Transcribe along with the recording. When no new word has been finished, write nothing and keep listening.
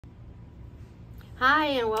Hi,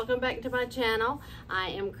 and welcome back to my channel. I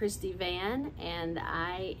am Christy Van, and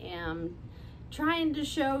I am trying to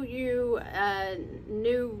show you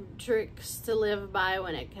new tricks to live by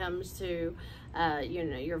when it comes to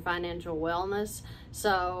your financial wellness.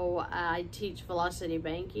 So I teach Velocity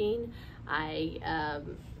Banking. I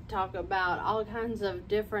talk about all kinds of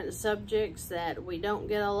different subjects that we don't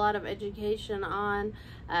get a lot of education on.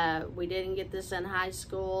 We didn't get this in high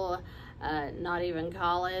school, not even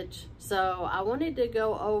college. So I wanted to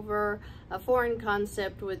go over a foreign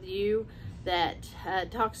concept with you that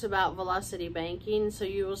talks about velocity banking. So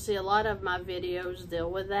you will see a lot of my videos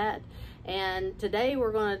deal with that. And today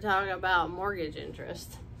we're going to talk about mortgage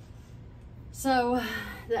interest. So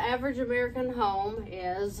the average American home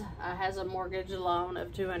has a mortgage loan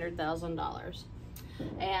of $200,000.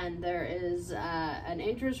 And there is an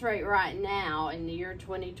interest rate right now in the year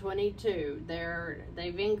 2022.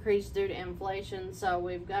 They've increased due to inflation, so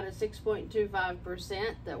we've got a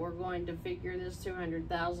 6.25% that we're going to figure this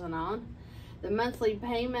 $200,000 on. The monthly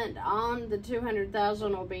payment on the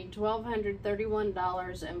 $200,000 will be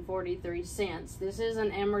 $1,231.43. This is an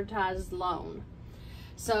amortized loan.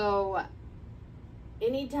 So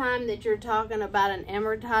anytime that you're talking about an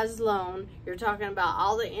amortized loan, you're talking about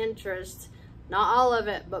all the interest. Not all of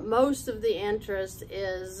it, but most of the interest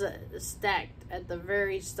is stacked at the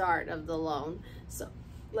very start of the loan. So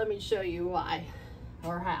let me show you why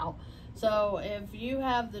or how. So if you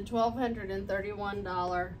have the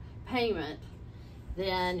 $1,231 payment,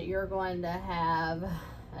 then you're going to have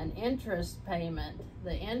an interest payment.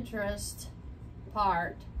 The interest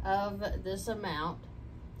part of this amount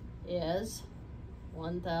is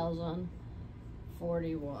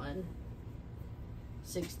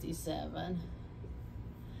 $1,041.67.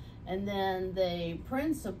 And then the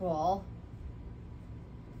principal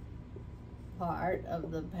part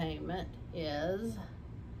of the payment is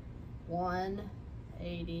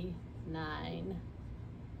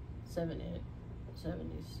 $189.76.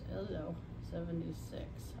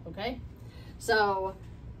 Okay, so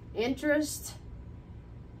interest,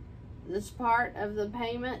 this part of the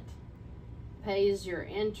payment pays your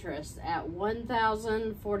interest at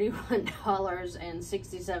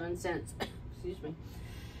 $1,041.67. Excuse me.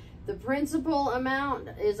 The principal amount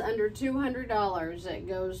is under $200 that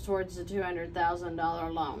goes towards the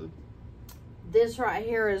 $200,000 loan. This right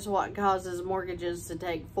here is what causes mortgages to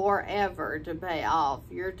take forever to pay off.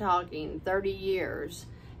 You're talking 30 years.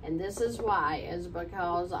 And this is why, is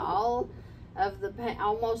because almost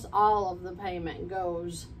all of the payment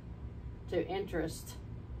goes to interest,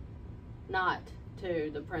 not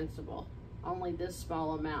to the principal. Only this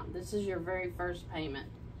small amount. This is your very first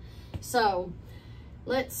payment. So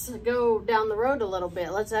let's go down the road a little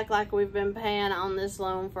bit. Let's act like we've been paying on this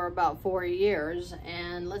loan for about 4 years,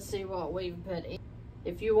 and let's see what we've put in.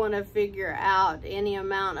 If you want to figure out any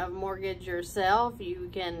amount of mortgage yourself, you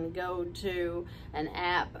can go to an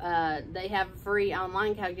app. They have free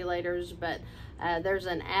online calculators, but there's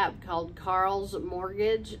an app called Carl's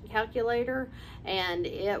Mortgage Calculator, and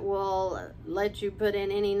it will let you put in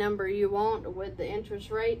any number you want with the interest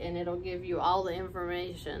rate, and it'll give you all the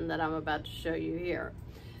information that I'm about to show you here.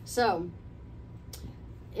 So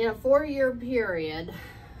in a 4-year period,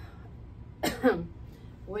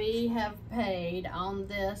 we have paid on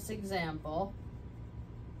this example,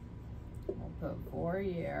 we'll put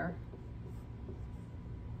 4-year,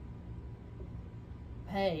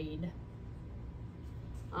 paid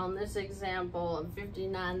on this example of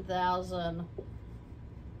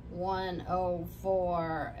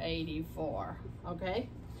 $59,104.84. Okay,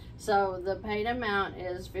 so the paid amount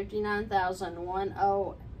is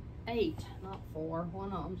 $59,108, not 4,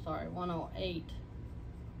 10, I'm sorry,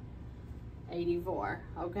 108.84.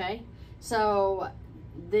 Okay, so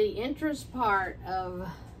the interest part of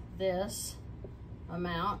this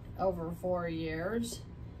amount over 4 years,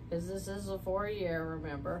 because this is a 4-year,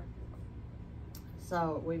 remember.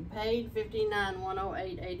 So we paid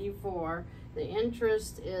 $59,108.84. The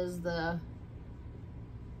interest is the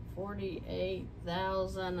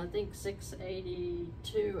 $48,000, I think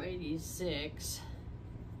 $682.86.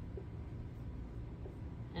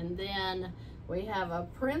 And then we have a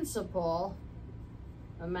principal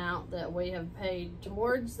amount that we have paid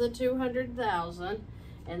towards the $200,000,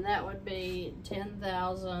 and that would be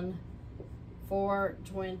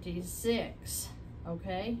 $10,426.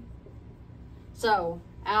 Okay, so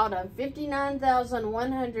out of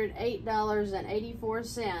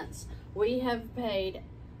 $59,108.84, we have paid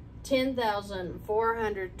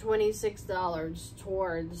 $10,426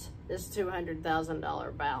 towards this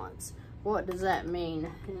 $200,000 balance. What does that mean?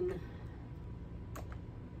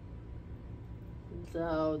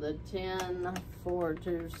 So the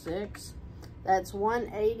 10,426 That's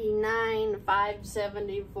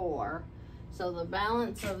 $189,574. So the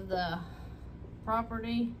balance of the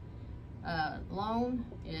property loan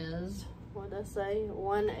is, what did I say?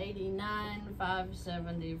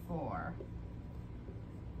 $189,574.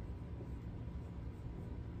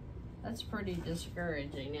 That's pretty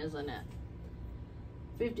discouraging, isn't it?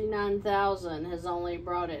 $59,000 has only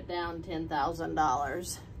brought it down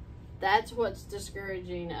 $10,000. That's what's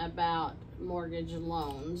discouraging about mortgage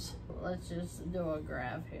loans. Let's just do a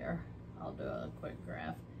graph here. I'll do a quick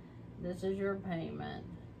graph. This is your payment,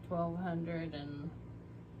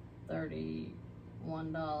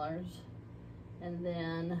 $1,231. And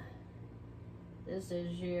then this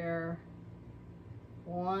is your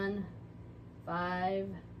 1, 5,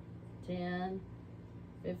 10,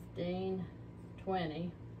 15,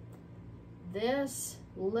 20. This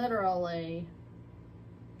literally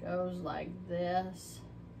goes like this.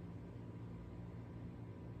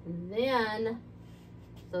 And then,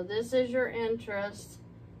 so this is your interest,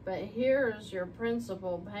 but here's your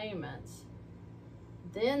principal payments.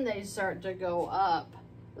 Then they start to go up.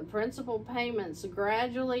 The principal payments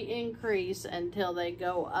gradually increase until they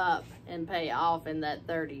go up and pay off in that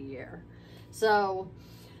 30 year. So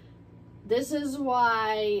this is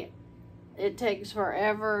why it takes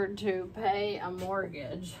forever to pay a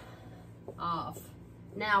mortgage off.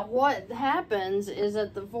 Now what happens is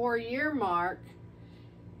at the 4-year mark,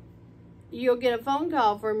 you'll get a phone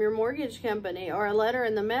call from your mortgage company or a letter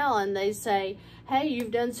in the mail, and they say, hey,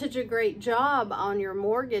 you've done such a great job on your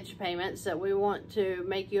mortgage payments that we want to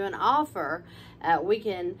make you an offer. We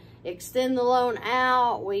can extend the loan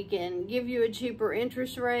out. We can give you a cheaper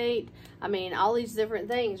interest rate. I mean, all these different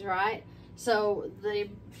things, right? So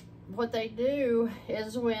what they do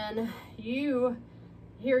is when you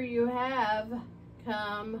have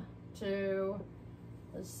come to,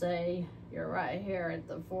 let's say you're right here at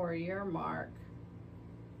the 4-year mark,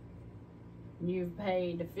 you've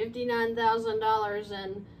paid $59,000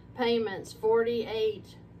 in payments,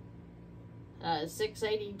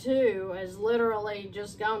 $48,682 has literally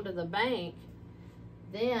just gone to the bank.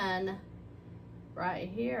 Then right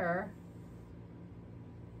here,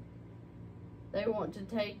 they want to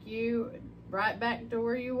take you right back to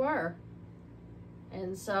where you were.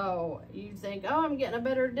 And so you think, oh, I'm getting a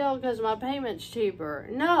better deal because my payment's cheaper.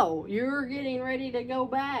 No, you're getting ready to go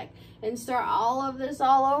back and start all of this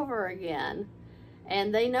all over again.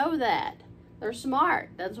 And they know that. They're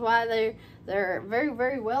smart. That's why they're very,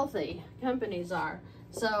 very wealthy. Companies are.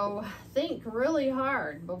 So think really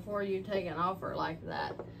hard before you take an offer like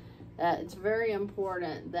that. It's very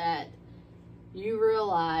important that you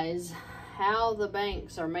realize how the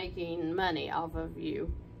banks are making money off of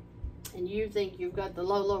you. And you think you've got the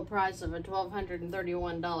low price of a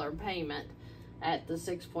 $1,231 payment at the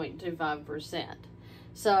 6.25%.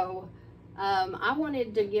 So I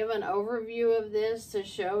wanted to give an overview of this to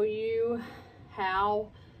show you how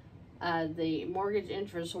the mortgage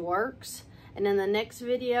interest works. And in the next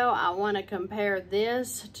video, I want to compare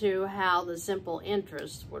this to how the simple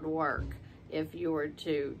interest would work if you were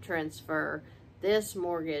to transfer this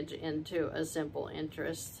mortgage into a simple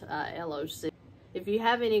interest LOC. If you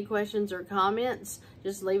have any questions or comments,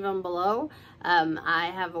 just leave them below.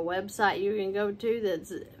 I have a website you can go to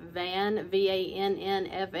that's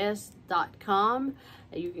VANNFS.com.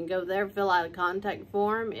 You can go there, fill out a contact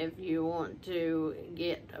form if you want to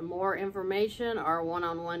get more information or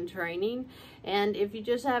one-on-one training. And if you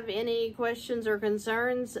just have any questions or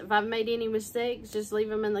concerns, if I've made any mistakes, just leave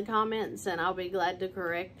them in the comments and I'll be glad to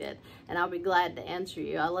correct it. And I'll be glad to answer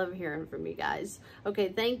you. I love hearing from you guys. Okay,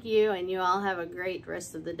 thank you, and you all have a great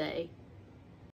rest of the day.